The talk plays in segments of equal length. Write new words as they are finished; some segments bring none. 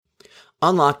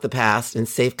Unlock the past and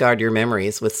safeguard your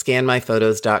memories with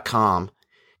scanmyphotos.com.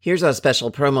 Here's our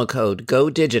special promo code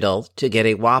GODIGITAL to get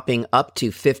a whopping up to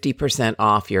 50%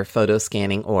 off your photo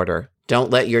scanning order.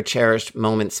 Don't let your cherished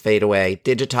moments fade away.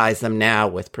 Digitize them now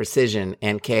with precision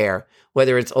and care.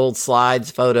 Whether it's old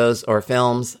slides, photos, or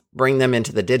films, bring them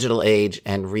into the digital age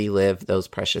and relive those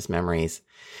precious memories.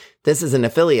 This is an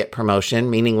affiliate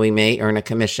promotion, meaning we may earn a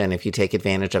commission if you take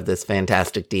advantage of this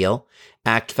fantastic deal.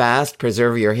 Act fast,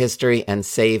 preserve your history, and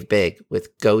save big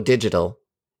with Go Digital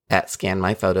at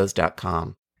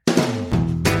scanmyphotos.com.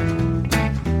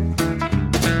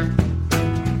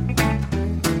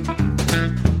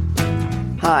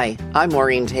 Hi, I'm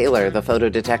Maureen Taylor, the photo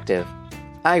detective.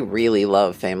 I really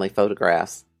love family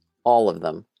photographs. All of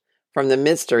them. From the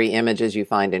mystery images you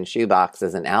find in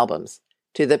shoeboxes and albums,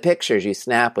 to the pictures you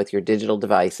snap with your digital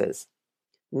devices.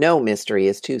 No mystery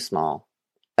is too small.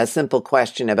 A simple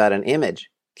question about an image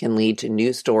can lead to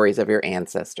new stories of your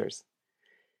ancestors.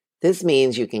 This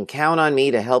means you can count on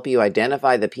me to help you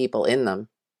identify the people in them,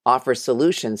 offer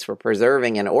solutions for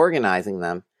preserving and organizing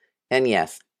them, and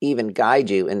yes, even guide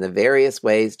you in the various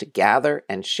ways to gather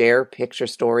and share picture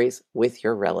stories with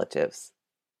your relatives.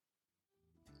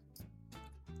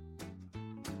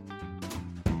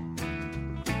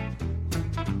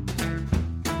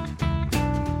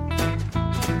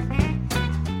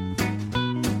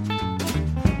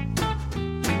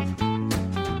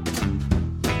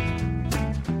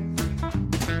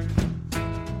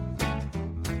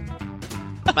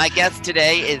 My guest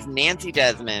today is Nancy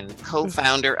Desmond,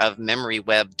 co-founder of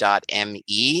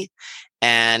MemoryWeb.me.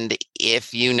 And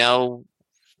if you know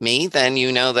me, then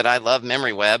you know that I love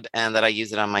MemoryWeb and that I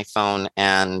use it on my phone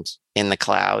and in the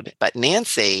cloud. But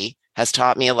Nancy has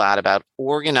taught me a lot about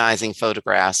organizing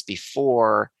photographs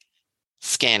before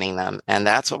scanning them. And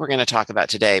that's what we're going to talk about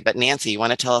today. But Nancy, you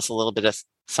want to tell us a little bit of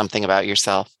something about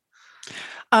yourself?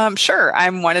 Sure.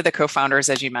 I'm one of the co-founders,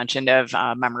 as you mentioned, of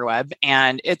MemoryWeb,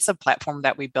 and it's a platform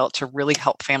that we built to really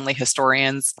help family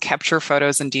historians capture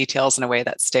photos and details in a way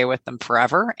that stay with them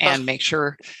forever and make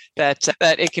sure that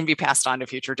it can be passed on to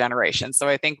future generations. So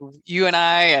I think you and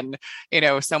I and,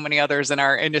 so many others in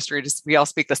our industry, we all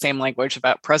speak the same language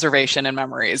about preservation and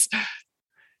memories.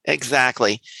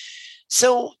 Exactly.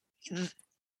 So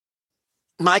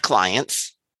my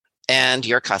clients and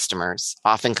your customers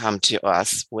often come to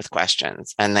us with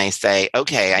questions and they say,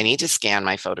 okay, I need to scan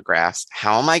my photographs.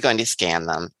 How am I going to scan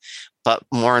them? But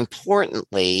more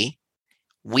importantly,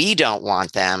 we don't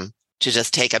want them to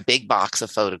just take a big box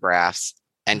of photographs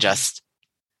and just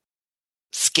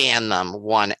scan them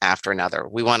one after another.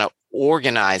 We want to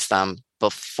organize them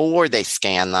before they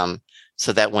scan them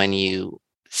so that when you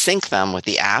sync them with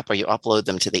the app or you upload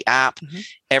them to the app,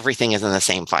 everything is in the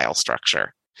same file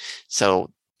structure.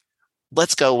 So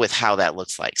let's go with how that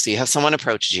looks like. So you have someone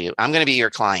approach you. I'm going to be your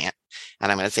client. And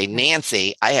I'm going to say,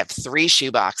 Nancy, I have 3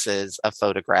 shoeboxes of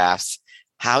photographs.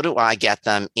 How do I get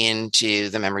them into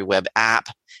the MemoryWeb app?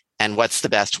 And what's the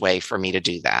best way for me to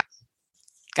do that?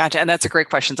 Gotcha. And that's a great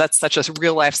question. That's such a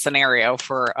real life scenario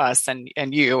for us and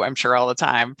you, I'm sure, all the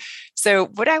time. So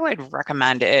what I would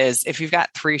recommend is if you've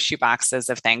got 3 shoeboxes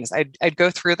of things, I'd go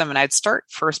through them and I'd start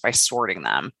first by sorting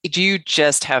them. Do you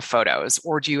just have photos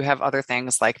or do you have other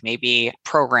things like maybe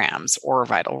programs or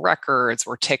vital records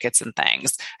or tickets and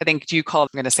things? I think, do you call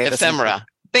it, I'm going to say ephemera.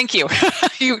 Thank you.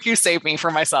 You saved me for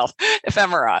myself.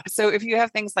 Ephemera. So if you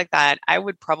have things like that, I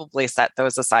would probably set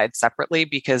those aside separately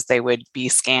because they would be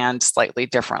scanned slightly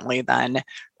differently than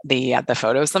the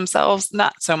photos themselves.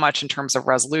 Not so much in terms of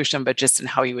resolution, but just in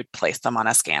how you would place them on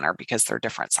a scanner because they're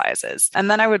different sizes.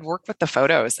 And then I would work with the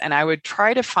photos and I would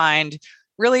try to find,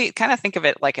 really kind of think of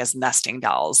it like as nesting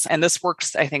dolls. And this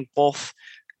works, I think, both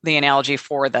the analogy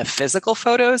for the physical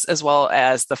photos as well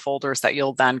as the folders that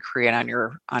you'll then create on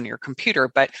your computer.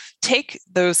 But take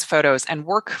those photos and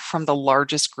work from the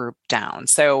largest group down.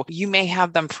 So you may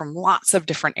have them from lots of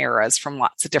different eras, from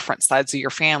lots of different sides of your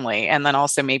family, and then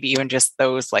also maybe even just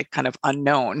those like kind of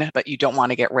unknown, but you don't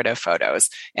want to get rid of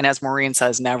photos. And as Maureen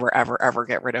says, never, ever, ever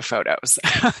get rid of photos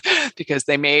because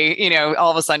they may, all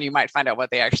of a sudden you might find out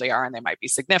what they actually are and they might be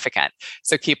significant.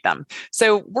 So keep them.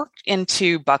 So work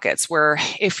into buckets where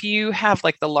if you have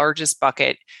like the largest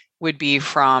bucket would be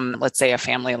from, let's say, a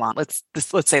family line, let's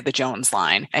say the Jones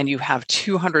line, and you have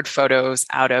 200 photos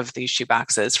out of these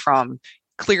shoeboxes from,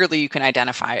 clearly you can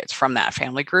identify it's from that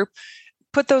family group.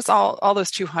 Put those all those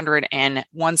 200 in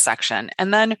one section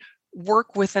and then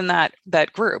work within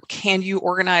that group. Can you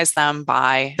organize them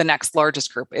by the next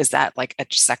largest group? Is that like a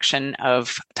section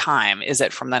of time? Is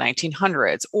it from the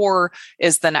 1900s? Or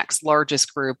is the next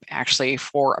largest group actually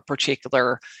for a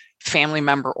particular family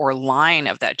member or line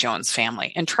of that Jones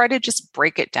family, and try to just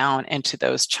break it down into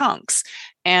those chunks.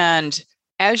 And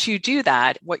as you do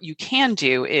that, what you can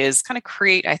do is kind of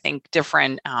create, I think,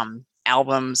 different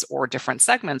albums or different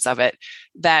segments of it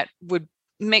that would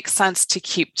make sense to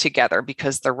keep together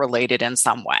because they're related in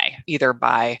some way, either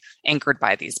by anchored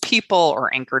by these people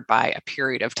or anchored by a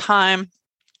period of time.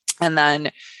 And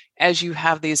then as you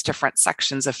have these different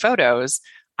sections of photos,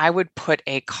 I would put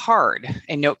a card,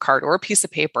 a note card, or a piece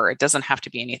of paper. It doesn't have to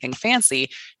be anything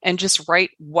fancy, and just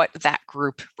write what that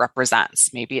group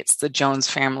represents. Maybe it's the Jones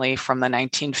family from the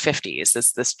 1950s,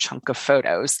 is this chunk of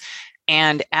photos.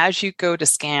 And as you go to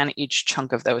scan each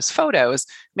chunk of those photos,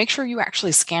 make sure you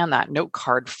actually scan that note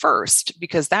card first,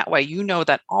 because that way you know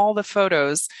that all the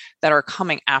photos that are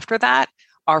coming after that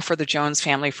are for the Jones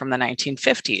family from the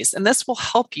 1950s. And this will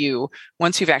help you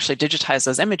once you've actually digitized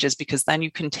those images, because then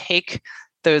you can take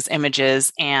those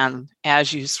images and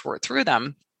as you sort through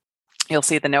them, you'll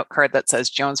see the note card that says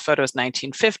Jones photos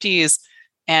 1950s.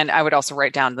 And I would also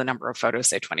write down the number of photos,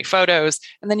 say 20 photos.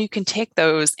 And then you can take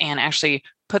those and actually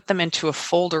put them into a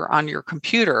folder on your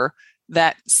computer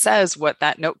that says what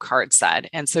that note card said.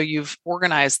 And so you've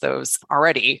organized those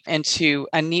already into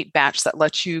a neat batch that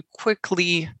lets you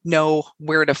quickly know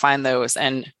where to find those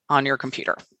and on your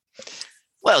computer.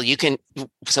 Well, you can.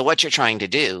 So what you're trying to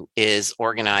do is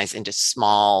organize into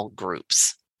small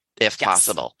groups, if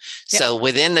possible. Yep. So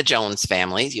within the Jones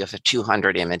families, you have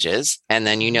 200 images, and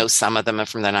then you know some of them are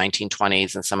from the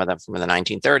 1920s and some of them from the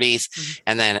 1930s. Mm-hmm.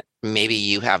 And then maybe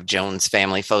you have Jones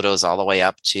family photos all the way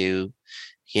up to,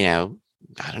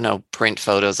 I don't know, print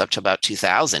photos up to about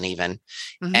 2000 even.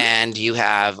 Mm-hmm. And you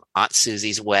have Aunt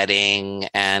Susie's wedding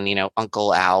and,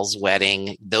 Uncle Al's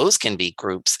wedding. Those can be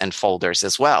groups and folders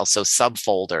as well. So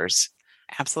subfolders.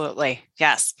 Absolutely.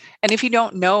 Yes. And if you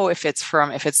don't know if it's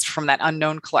from that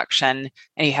unknown collection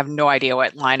and you have no idea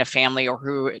what line of family or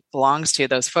who it belongs to,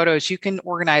 those photos, you can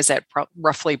organize it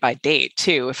roughly by date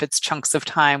too. If it's chunks of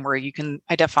time where you can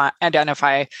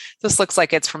identify this looks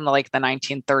like it's from the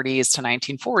 1930s to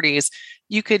 1940s,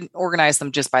 you could organize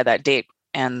them just by that date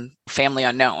and family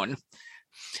unknown.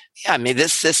 Yeah. I mean,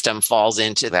 this system falls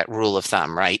into that rule of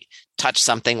thumb, right? Touch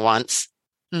something once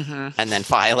and then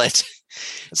file it.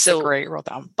 So great rule of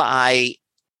thumb. By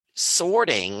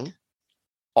sorting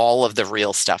all of the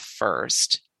real stuff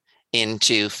first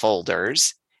into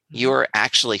folders, you're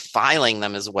actually filing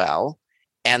them as well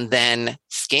and then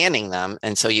scanning them.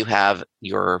 And so you have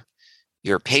your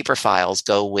paper files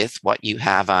go with what you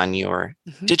have on your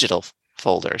digital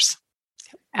folders.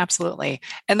 Absolutely.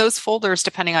 And those folders,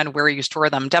 depending on where you store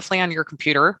them, definitely on your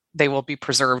computer, they will be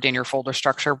preserved in your folder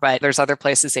structure. But there's other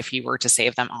places, if you were to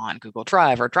save them on Google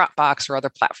Drive or Dropbox or other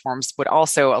platforms, would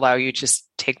also allow you to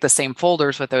take the same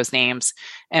folders with those names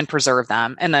and preserve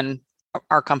them. And then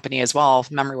our company as well,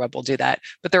 MemoryWeb, will do that.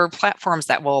 But there are platforms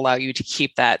that will allow you to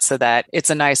keep that so that it's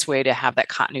a nice way to have that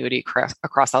continuity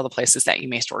across all the places that you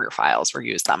may store your files or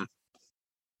use them.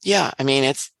 Yeah, I mean,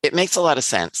 it makes a lot of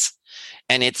sense.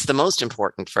 And it's the most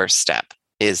important first step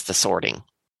is the sorting.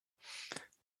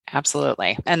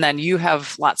 Absolutely. And then you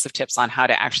have lots of tips on how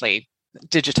to actually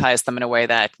digitize them in a way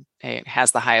that it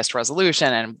has the highest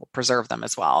resolution and will preserve them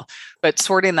as well. But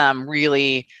sorting them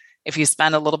really, if you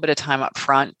spend a little bit of time up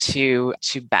front to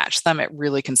batch them, it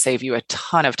really can save you a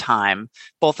ton of time,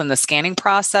 both in the scanning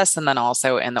process and then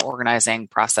also in the organizing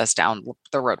process down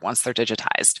the road once they're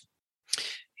digitized.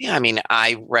 Yeah, I mean,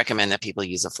 I recommend that people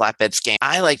use a flatbed scan.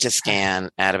 I like to scan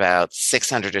at about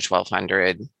 600 to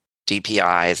 1200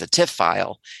 DPI as a TIFF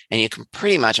file, and you can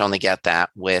pretty much only get that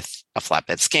with a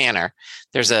flatbed scanner.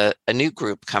 There's a new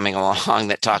group coming along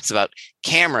that talks about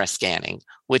camera scanning,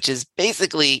 which is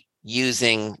basically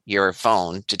using your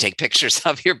phone to take pictures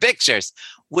of your pictures,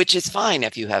 which is fine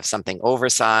if you have something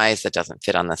oversized that doesn't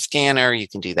fit on the scanner. You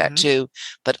can do that too.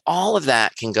 But all of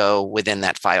that can go within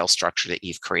that file structure that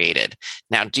you've created.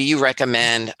 Now, do you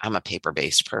recommend, I'm a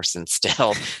paper-based person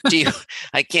still,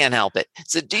 I can't help it.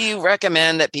 So do you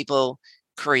recommend that people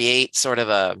create sort of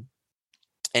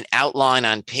an outline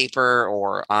on paper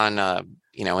or on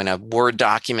in a Word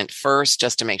document first,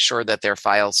 just to make sure that their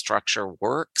file structure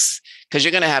works? Because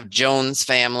you're going to have Jones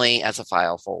family as a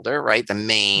file folder, right? The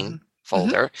main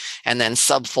folder, and then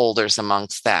subfolders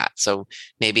amongst that. So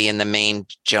maybe in the main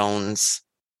Jones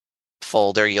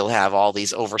folder, you'll have all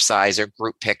these oversized or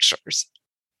group pictures.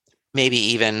 Maybe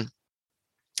even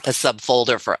a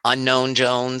subfolder for unknown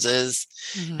Joneses,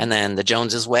 and then the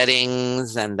Joneses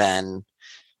weddings, and then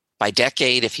by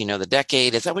decade, if you know the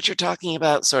decade. Is that what you're talking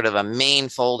about? Sort of a main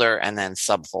folder and then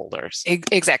subfolders.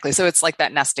 Exactly. So it's like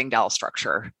that nesting doll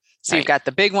structure. So You've got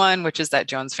the big one, which is that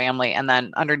Jones family. And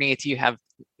then underneath you have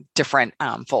different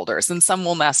folders, and some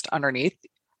will nest underneath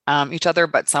each other,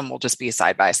 but some will just be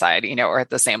side by side, or at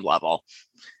the same level.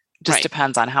 Just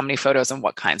depends on how many photos and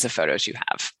what kinds of photos you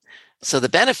have. So the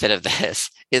benefit of this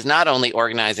is not only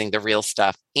organizing the real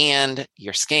stuff and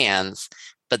your scans,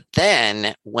 but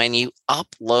then when you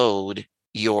upload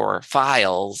your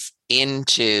files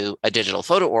into a digital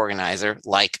photo organizer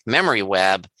like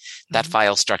MemoryWeb, that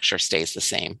file structure stays the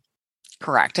same.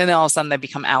 Correct. And then all of a sudden they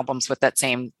become albums with that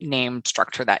same name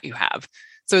structure that you have.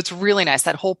 So it's really nice.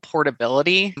 That whole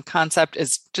portability concept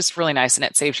is just really nice, and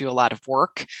it saves you a lot of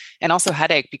work and also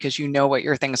headache because you know what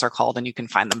your things are called and you can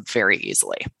find them very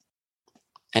easily.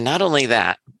 And not only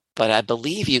that, but I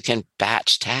believe you can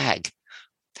batch tag.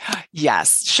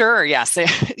 Yes, sure. Yes.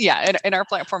 Yeah. In our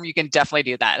platform, you can definitely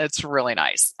do that. It's really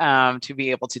nice to be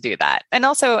able to do that. And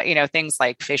also, things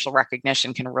like facial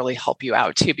recognition can really help you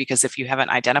out too, because if you haven't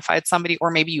identified somebody, or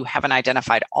maybe you haven't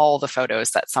identified all the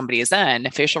photos that somebody is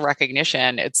in, facial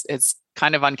recognition, it's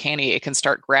kind of uncanny. It can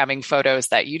start grabbing photos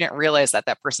that you didn't realize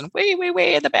that person way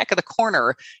in the back of the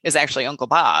corner is actually Uncle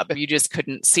Bob. You just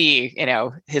couldn't see,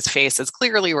 his face as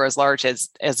clearly or as large as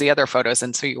the other photos.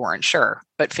 And so you weren't sure,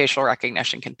 but facial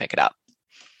recognition can pick it up.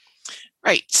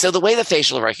 Right. So the way the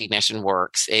facial recognition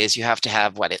works is you have to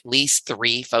have at least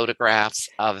 3 photographs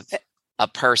of a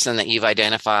person that you've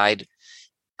identified.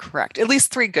 Correct. At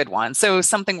least 3 good ones. So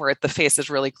something where the face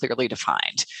is really clearly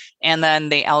defined. And then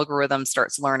the algorithm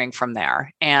starts learning from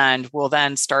there and will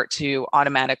then start to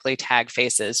automatically tag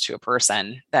faces to a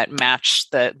person that match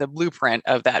the blueprint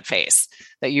of that face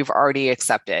that you've already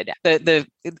accepted.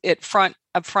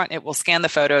 Up front, it will scan the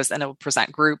photos and it will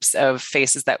present groups of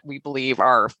faces that we believe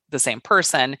are the same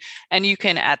person. And you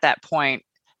can, at that point,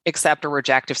 accept or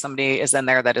reject. If somebody is in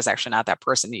there that is actually not that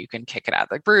person, you can kick it out of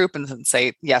the group and then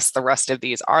say, yes, the rest of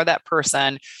these are that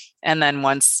person. And then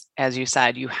once, as you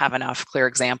said, you have enough clear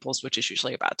examples, which is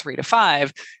usually about 3 to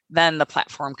 5, then the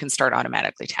platform can start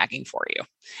automatically tagging for you.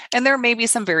 And there may be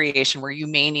some variation where you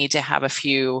may need to have a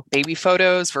few baby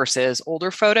photos versus older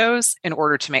photos in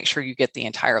order to make sure you get the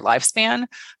entire lifespan.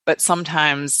 But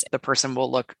sometimes the person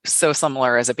will look so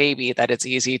similar as a baby that it's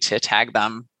easy to tag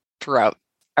them throughout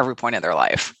every point of their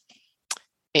life.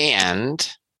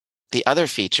 And the other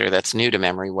feature that's new to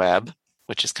MemoryWeb,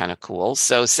 which is kind of cool.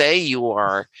 So say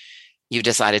you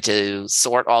decided to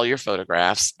sort all your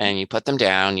photographs and you put them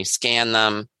down, you scan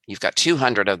them, you've got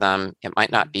 200 of them. It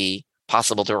might not be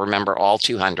possible to remember all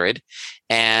 200.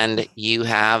 And you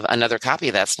have another copy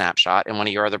of that snapshot in one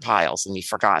of your other piles, and you've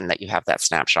forgotten that you have that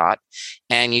snapshot.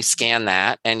 And you scan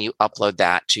that and you upload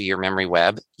that to your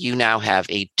MemoryWeb. You now have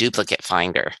a duplicate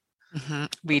finder. Mm-hmm.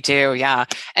 We do, yeah.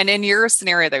 And in your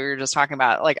scenario that we were just talking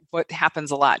about, like what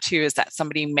happens a lot too is that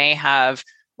somebody may have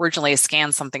originally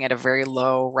scanned something at a very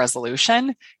low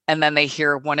resolution, and then they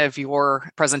hear one of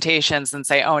your presentations and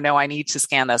say, oh no, I need to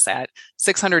scan this at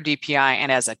 600 DPI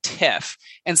and as a TIFF.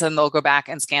 And so then they'll go back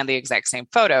and scan the exact same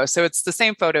photo. So it's the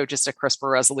same photo, just a crisper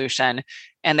resolution,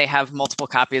 and they have multiple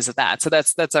copies of that. So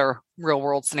that's a real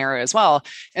world scenario as well.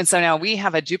 And so now we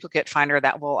have a duplicate finder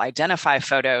that will identify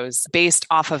photos based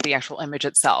off of the actual image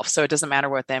itself. So it doesn't matter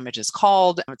what the image is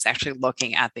called. It's actually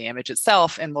looking at the image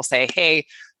itself, and we'll say, hey,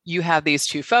 you have these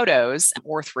 2 photos,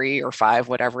 or 3 or 5,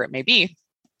 whatever it may be.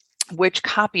 Which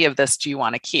copy of this do you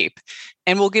want to keep?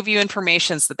 And we'll give you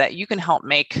information so that you can help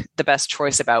make the best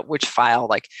choice about which file.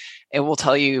 Like it will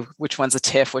tell you which one's a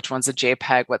TIFF, which one's a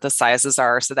JPEG, what the sizes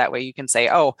are. So that way you can say,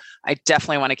 oh, I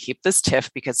definitely want to keep this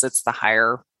TIFF because it's the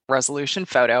higher resolution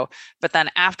photo. But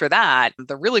then after that,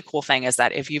 the really cool thing is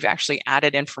that if you've actually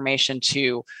added information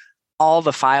to all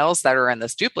the files that are in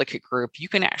this duplicate group, you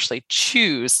can actually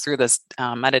choose through this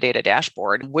metadata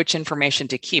dashboard which information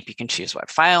to keep. You can choose what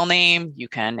file name. You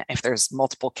can, if there's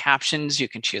multiple captions, you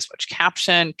can choose which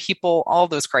caption, people, all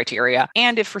those criteria.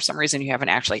 And if for some reason you haven't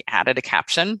actually added a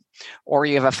caption, or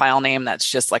you have a file name that's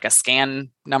just like a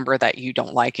scan number that you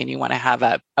don't like and you want to have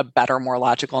a better, more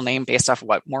logical name based off of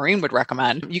what Maureen would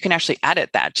recommend, you can actually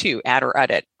edit that too, add or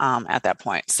edit at that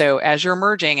point. So as you're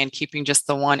merging and keeping just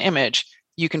the one image,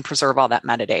 you can preserve all that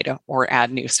metadata or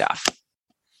add new stuff.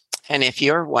 And if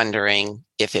you're wondering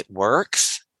if it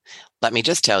works, let me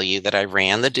just tell you that I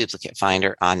ran the duplicate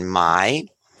finder on my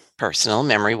personal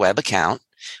MemoryWeb account,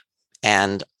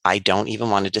 and I don't even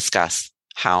want to discuss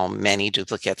how many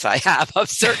duplicates I have of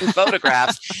certain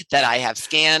photographs that I have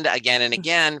scanned again and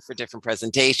again for different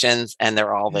presentations, and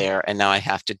they're all there. And now I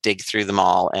have to dig through them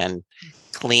all and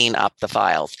clean up the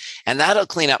files. And that'll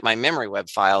clean up my MemoryWeb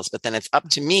files, but then it's up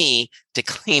to me to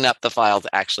clean up the files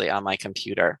actually on my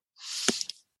computer.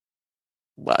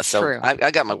 Well, so True. I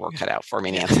got my work cut out for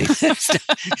me, Yeah. Nancy.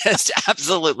 There's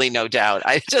absolutely no doubt.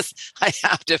 I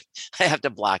have to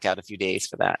block out a few days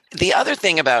for that. The other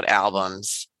thing about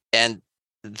albums, and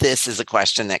this is a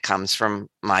question that comes from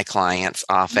my clients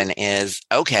often, is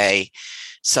okay,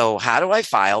 so how do I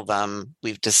file them?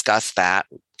 We've discussed that.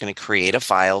 We're going to create a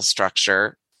file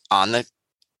structure on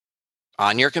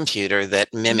your computer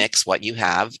that mimics what you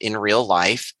have in real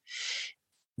life.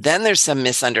 Then there's some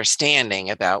misunderstanding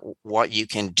about what you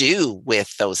can do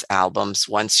with those albums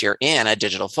once you're in a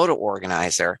digital photo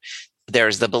organizer.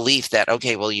 There's the belief that,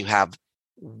 okay, well, you have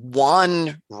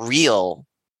one real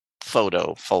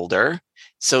photo folder,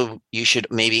 so you should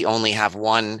maybe only have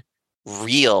one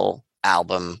real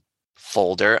album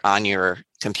folder on your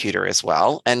computer as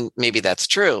well. And maybe that's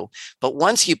true. But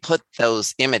once you put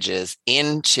those images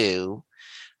into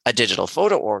a digital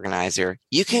photo organizer,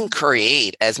 you can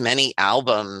create as many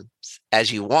albums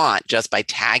as you want just by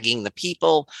tagging the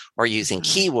people or using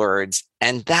keywords.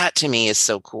 And that to me is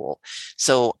so cool.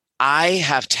 So I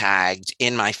have tagged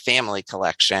in my family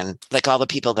collection, like all the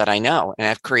people that I know, and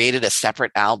I've created a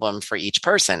separate album for each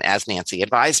person, as Nancy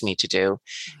advised me to do.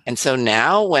 And so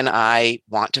now when I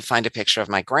want to find a picture of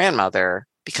my grandmother,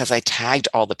 because I tagged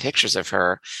all the pictures of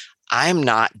her, I'm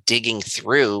not digging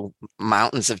through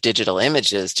mountains of digital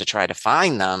images to try to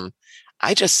find them.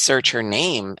 I just search her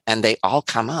name and they all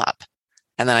come up.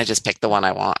 And then I just pick the one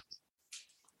I want.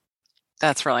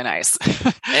 That's really nice.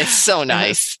 It's so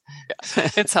nice.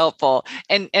 It's helpful.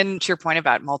 And to your point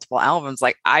about multiple albums,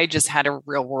 like I just had a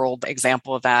real world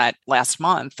example of that last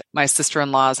month. My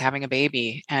sister-in-law is having a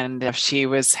baby and she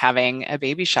was having a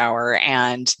baby shower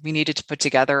and we needed to put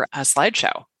together a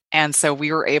slideshow. And so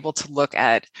we were able to look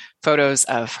at photos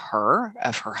of her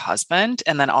husband,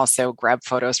 and then also grab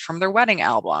photos from their wedding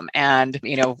album and,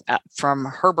 from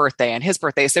her birthday and his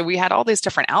birthday. So we had all these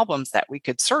different albums that we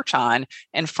could search on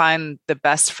and find the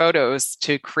best photos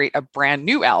to create a brand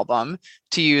new album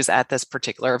to use at this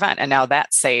particular event. And now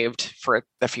that's saved for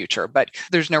the future. But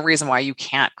there's no reason why you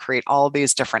can't create all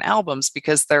these different albums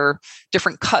because they're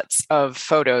different cuts of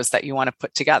photos that you want to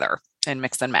put together and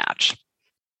mix and match.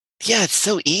 Yeah, it's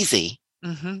so easy.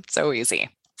 So easy.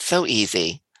 So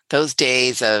easy. Those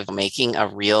days of making a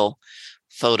real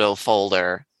photo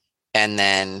folder and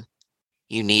then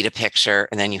you need a picture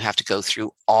and then you have to go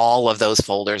through all of those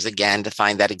folders again to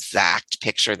find that exact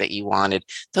picture that you wanted.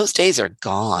 Those days are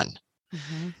gone.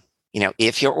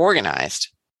 If you're organized,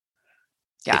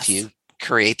 yes. If you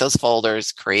create those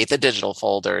folders, create the digital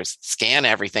folders, scan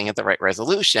everything at the right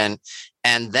resolution,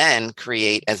 and then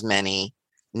create as many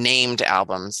named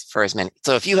albums for as many.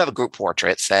 So if you have a group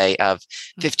portrait, say of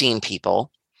 15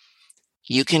 people,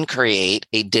 you can create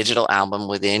a digital album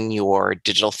within your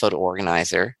digital photo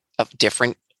organizer of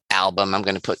different album. I'm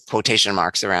going to put quotation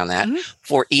marks around that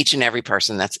for each and every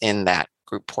person that's in that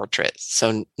group portrait.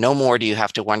 So no more do you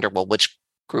have to wonder, well, which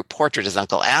group portrait is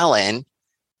Uncle Alan?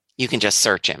 You can just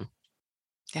search him.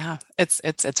 Yeah, it's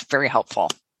very helpful.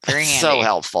 Very handy. So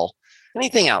helpful.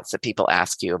 Anything else that people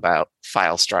ask you about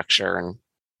file structure and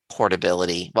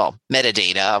portability? Well,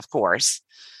 metadata, of course.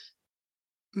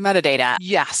 Metadata.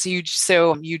 Yeah.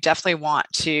 So you definitely want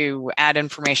to add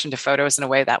information to photos in a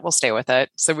way that will stay with it.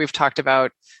 So we've talked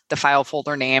about the file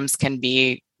folder names can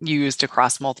be used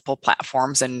across multiple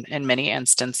platforms in many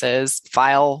instances.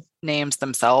 File names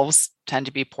themselves tend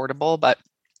to be portable, but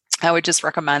I would just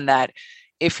recommend that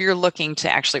if you're looking to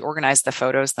actually organize the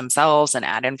photos themselves and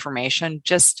add information,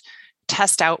 just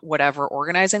test out whatever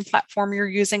organizing platform you're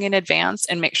using in advance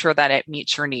and make sure that it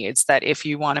meets your needs. That if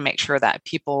you want to make sure that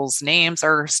people's names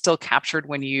are still captured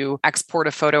when you export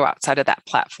a photo outside of that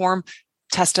platform,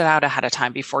 test it out ahead of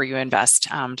time before you invest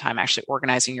time actually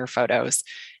organizing your photos.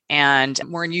 And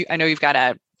Maureen, I know you've got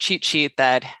a cheat sheet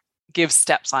that gives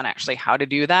steps on actually how to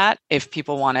do that if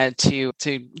people wanted to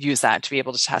use that to be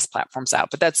able to test platforms out.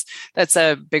 But that's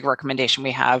a big recommendation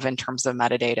we have in terms of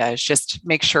metadata, is just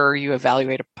make sure you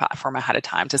evaluate a platform ahead of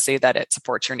time to see that it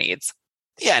supports your needs.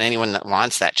 Yeah, and anyone that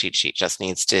wants that cheat sheet just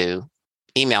needs to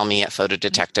email me at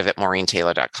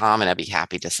photodetective@maureentaylor.com and I'd be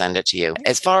happy to send it to you.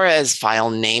 As far as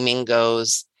file naming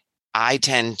goes, I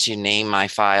tend to name my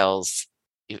files,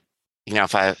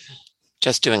 if I'm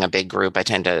just doing a big group, I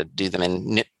tend to do them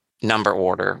in number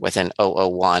order with an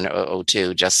 001,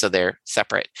 002, just so they're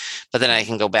separate. But then I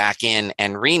can go back in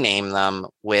and rename them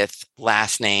with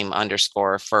last name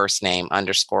underscore first name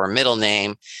underscore middle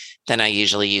name. Then I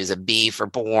usually use a B for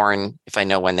born. If I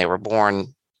know when they were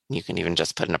born, you can even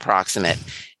just put an approximate.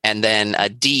 And then a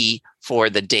D for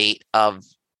the date of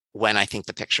when I think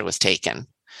the picture was taken.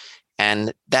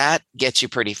 And that gets you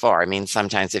pretty far. I mean,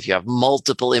 sometimes if you have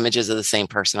multiple images of the same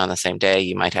person on the same day,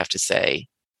 you might have to say,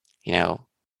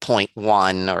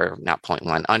 .1 or not .1,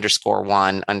 _1,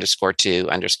 _2,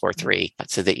 _3,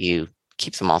 so that you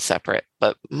keep them all separate.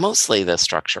 But mostly the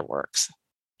structure works.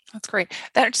 That's great.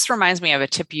 That just reminds me of a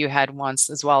tip you had once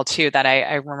as well, too, that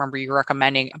I remember you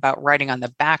recommending about writing on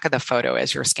the back of the photo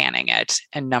as you're scanning it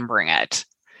and numbering it.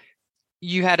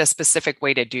 You had a specific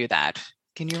way to do that.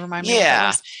 Can you remind me what that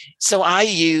was? So I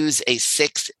use a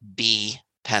 6B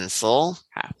pencil.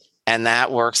 Okay. And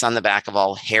that works on the back of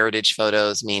all heritage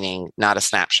photos, meaning not a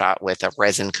snapshot with a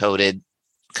resin coating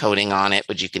on it,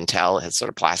 which you can tell has sort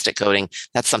of plastic coating.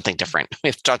 That's something different. We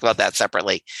have to talk about that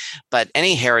separately. But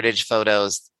any heritage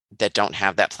photos that don't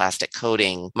have that plastic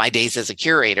coating, my days as a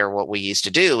curator, what we used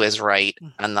to do is write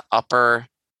on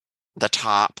the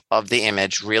top of the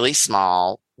image, really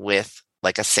small, with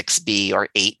like a 6B or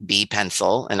 8B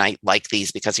pencil. And I like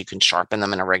these because you can sharpen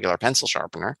them in a regular pencil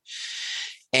sharpener.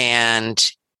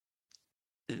 And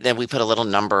then we put a little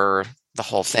number, the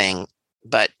whole thing.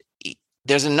 But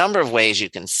there's a number of ways you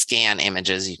can scan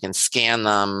images. You can scan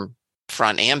them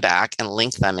front and back and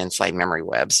link them inside memory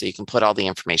web. So you can put all the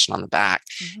information on the back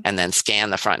and then scan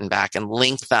the front and back and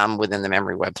link them within the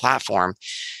memory web platform.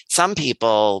 Some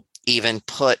people even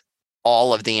put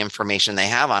all of the information they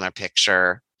have on a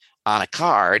picture on a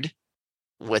card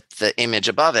with the image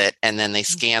above it, and then they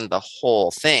scan the whole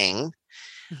thing.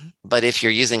 But if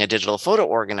you're using a digital photo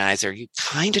organizer, you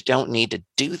kind of don't need to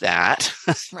do that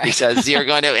because you're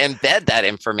going to embed that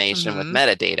information with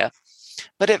metadata.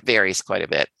 But it varies quite a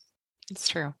bit. It's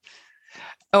true.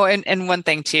 Oh, and one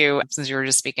thing too, since you were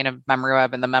just speaking of memory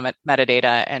web and the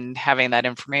metadata and having that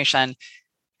information,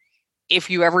 if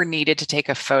you ever needed to take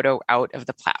a photo out of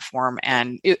the platform,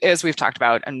 and as we've talked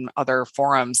about in other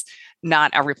forums,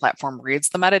 not every platform reads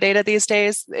the metadata these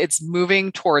days. It's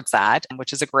moving towards that,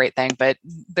 which is a great thing, but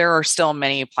there are still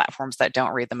many platforms that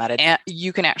don't read the metadata. And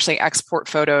you can actually export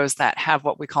photos that have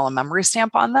what we call a memory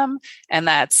stamp on them. And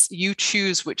that's, you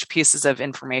choose which pieces of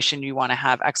information you want to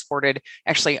have exported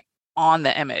actually on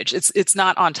the image. It's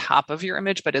not on top of your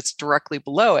image, but it's directly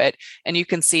below it. And you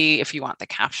can see if you want the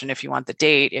caption, if you want the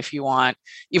date, if you want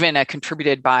even a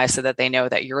contributed by so that they know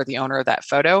that you're the owner of that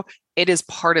photo. It is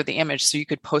part of the image. So you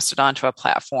could post it onto a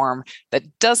platform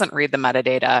that doesn't read the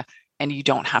metadata and you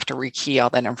don't have to rekey all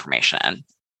that information in.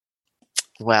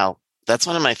 Well, that's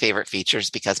one of my favorite features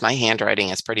because my handwriting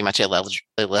is pretty much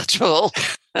illegible.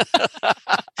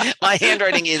 My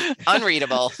handwriting is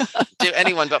unreadable to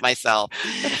anyone but myself.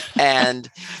 And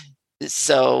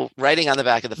so writing on the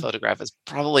back of the photograph is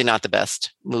probably not the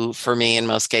best move for me in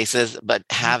most cases, but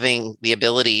having the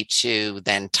ability to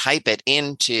then type it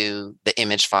into the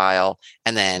image file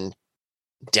and then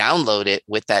download it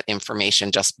with that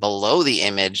information just below the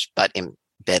image, but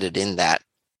embedded in that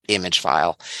image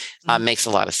file makes a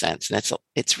lot of sense. And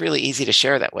it's really easy to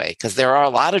share that way because there are a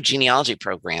lot of genealogy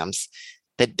programs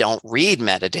that don't read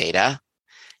metadata,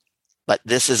 but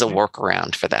this is a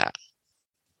workaround for that.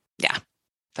 Yeah,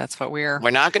 that's what we're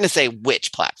not going to say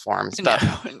which platforms, but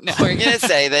no. We're going to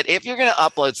say that if you're going to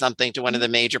upload something to one of the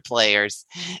major players,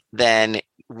 then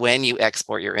when you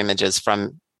export your images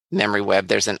from memory web,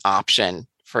 there's an option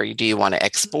for do you want to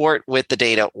export with the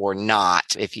data or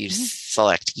not? If you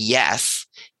select yes,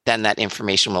 then that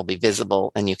information will be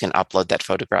visible and you can upload that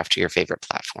photograph to your favorite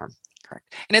platform.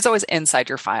 Correct. And it's always inside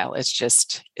your file.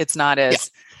 It's not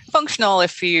as functional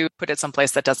if you put it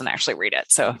someplace that doesn't actually read it.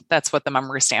 So that's what the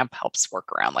memory stamp helps work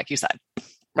around, like you said.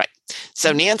 Right.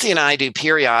 So Nancy and I do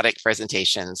periodic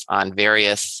presentations on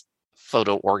various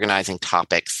photo organizing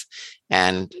topics.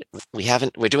 And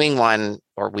we're doing one,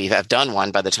 or we have done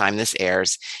one by the time this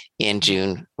airs in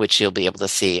June, which you'll be able to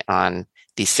see on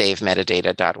the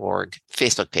savemetadata.org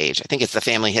Facebook page. I think it's the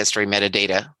Family History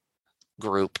Metadata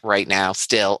group right now,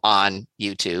 still on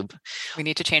YouTube. We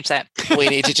need to change that. We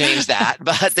need to change that.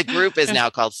 But the group is now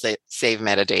called Save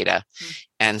Metadata.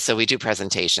 And so we do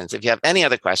presentations. If you have any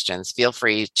other questions, feel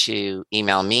free to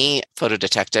email me,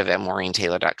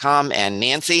 photodetective@maureentaylor.com. And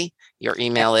Nancy, your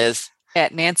email is?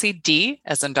 At Nancy D,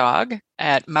 as in dog,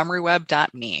 at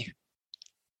memoryweb.me.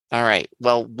 All right.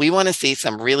 Well, we want to see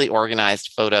some really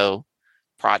organized photo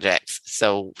projects.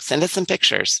 So send us some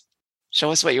pictures.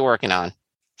 Show us what you're working on.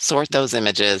 Sort those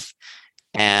images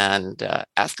and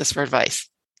ask us for advice.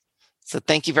 So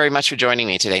thank you very much for joining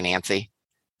me today, Nancy.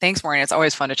 Thanks, Maureen. It's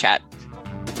always fun to chat.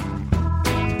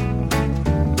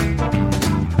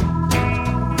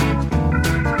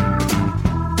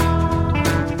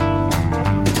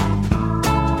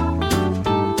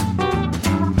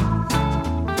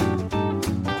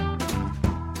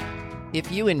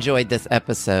 If you enjoyed this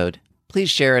episode, please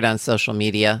share it on social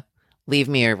media, leave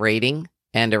me a rating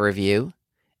and a review,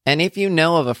 And if you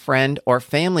know of a friend or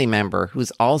family member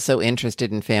who's also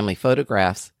interested in family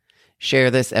photographs, share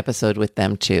this episode with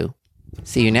them too.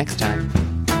 See you next time.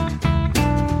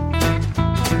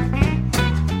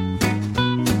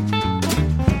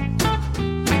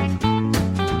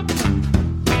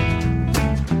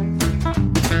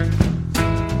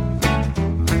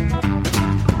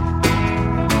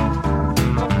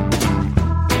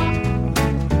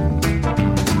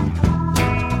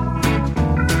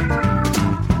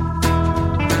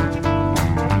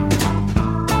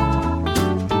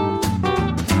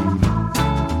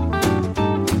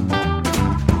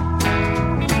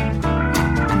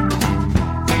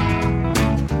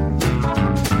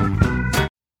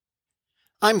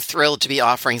 I'm thrilled to be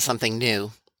offering something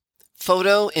new.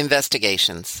 Photo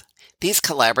investigations. These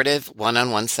collaborative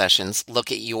one-on-one sessions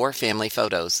look at your family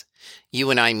photos. You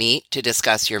and I meet to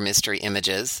discuss your mystery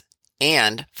images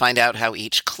and find out how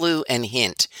each clue and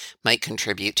hint might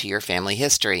contribute to your family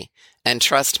history. And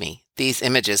trust me, these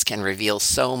images can reveal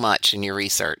so much in your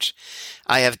research.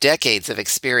 I have decades of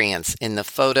experience in the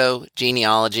photo,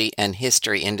 genealogy, and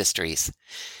history industries.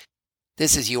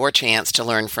 This is your chance to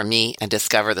learn from me and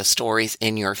discover the stories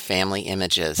in your family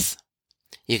images.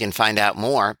 You can find out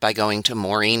more by going to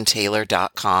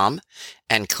MaureenTaylor.com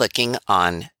and clicking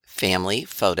on Family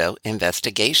Photo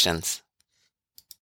Investigations.